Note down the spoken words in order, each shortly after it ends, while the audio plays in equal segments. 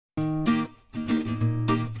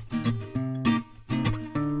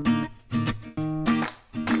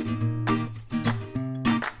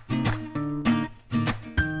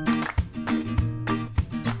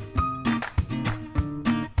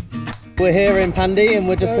We're here in Pandy and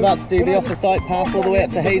we're just about to do the Offa Dyke path all the way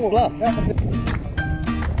up to Hay Bluff.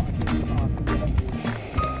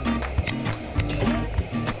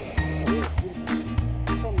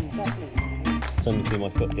 So you see my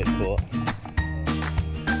foot get caught.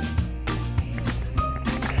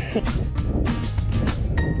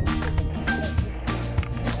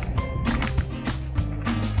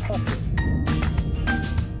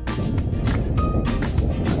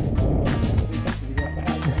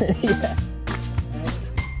 Yeah.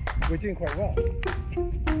 We're doing quite well.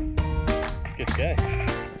 It's good to go.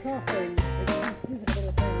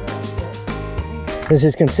 This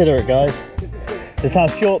is considerate, guys. This is how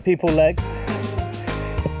short people legs.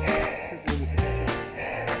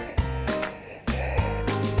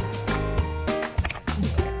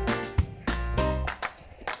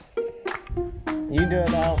 You can do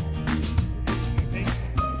it now.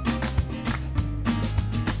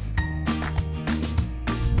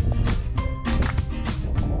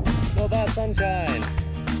 Not bad sunshine.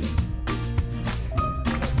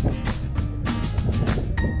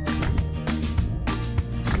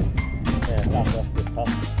 Yeah, that's a bit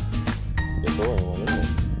tough. It's a bit boring one, isn't it?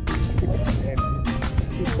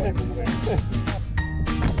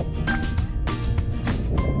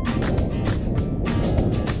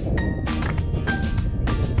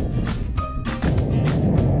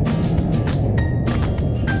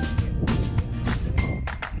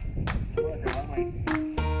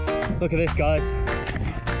 Look at this, guys.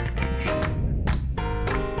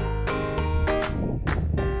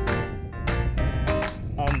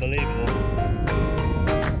 Unbelievable.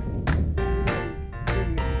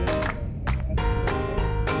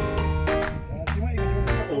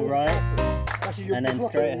 It's all right. And then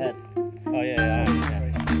straight ahead. Oh yeah, yeah.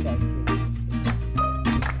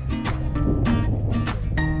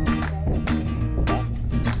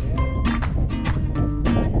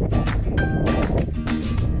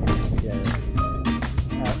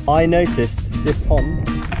 I noticed this pond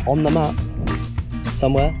on the map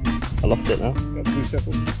somewhere. I lost it now.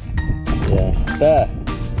 Yeah, there,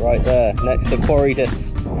 right there, next to Quarry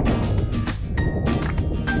Dis.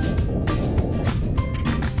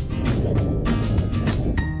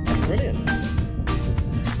 Brilliant.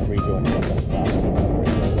 Rejoin it.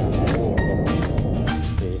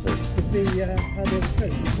 Jesus.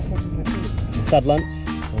 Had lunch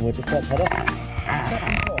and we're just about to head off.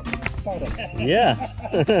 Yeah.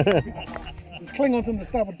 Just cling on to the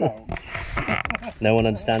starboard bow. No one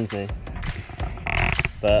understands me.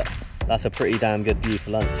 But that's a pretty damn good view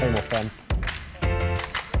for lunch. So more fun.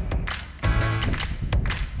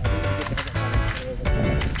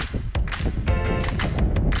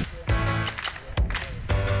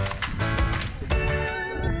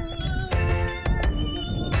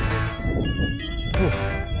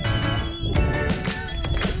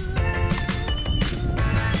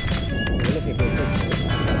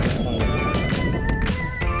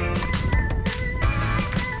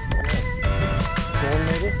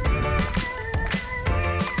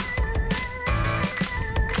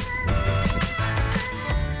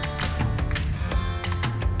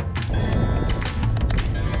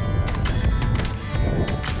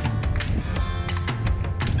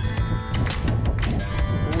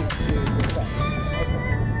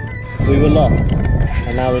 We were lost,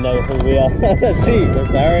 and now we know who we are. That's Pete, that's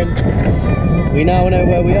Darren. We now know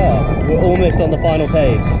where we are. We're almost on the final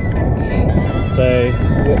page. So,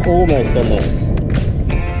 we're almost on this.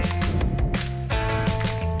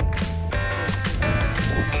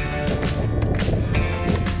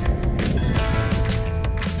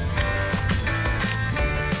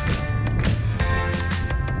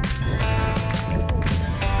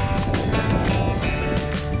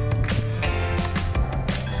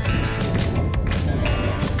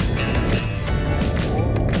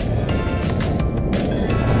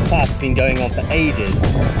 Been going on for ages.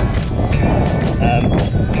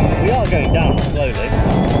 We are going down slowly.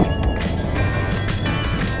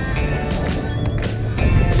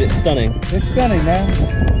 It's stunning. It's stunning now.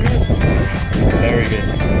 Very good.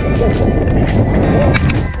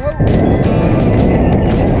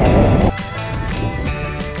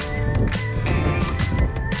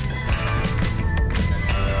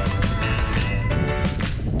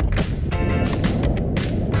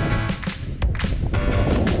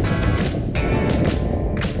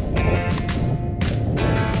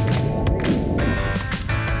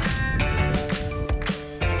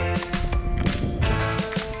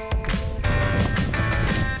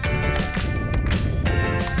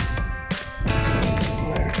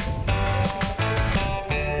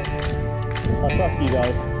 I trust you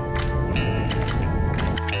guys.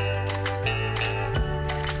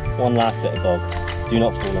 One last bit of bog. Do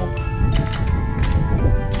not fall in.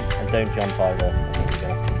 don't jump either. I think you're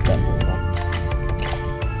gonna have to step this one.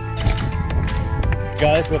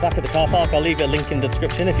 Guys, we're back at the car park. I'll leave a link in the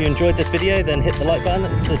description. If you enjoyed this video, then hit the like button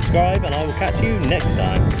and subscribe, and I will catch you next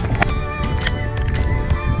time.